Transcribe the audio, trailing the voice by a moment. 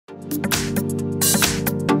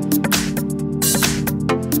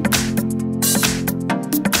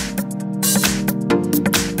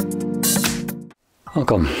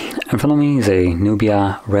Welcome. In front of me is a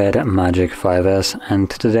NUBIA Red Magic 5S, and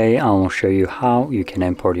today I will show you how you can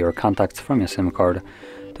import your contacts from your SIM card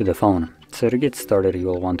to the phone. So to get started, you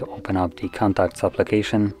will want to open up the Contacts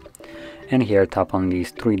application, and here tap on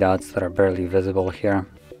these three dots that are barely visible here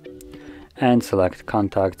and select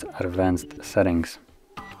Contacts Advanced Settings.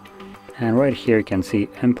 And right here you can see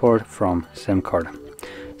Import from SIM card.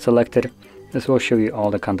 Selected. This will show you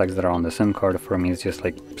all the contacts that are on the SIM card. For me it's just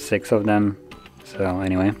like 6 of them. So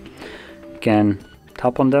anyway, you can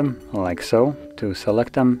tap on them like so to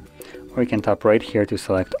select them, or you can tap right here to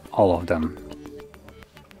select all of them.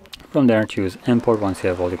 From there choose import once you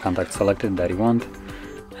have all the contacts selected that you want,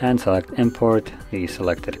 and select import the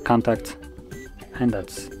selected contacts, and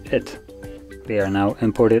that's it. They are now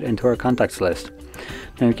imported into our contacts list.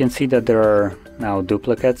 Now you can see that there are now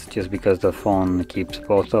duplicates just because the phone keeps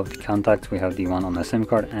both of the contacts. We have the one on the SIM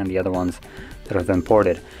card and the other ones that have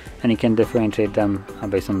imported, and you can differentiate them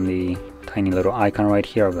based on the tiny little icon right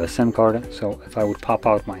here of the SIM card. So if I would pop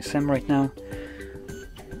out my SIM right now,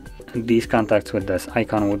 these contacts with this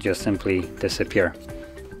icon would just simply disappear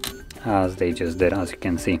as they just did, as you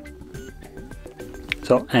can see.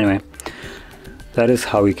 So anyway, that is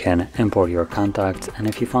how you can import your contacts, and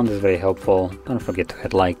if you found this very helpful, don't forget to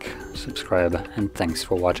hit like, subscribe, and thanks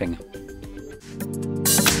for watching.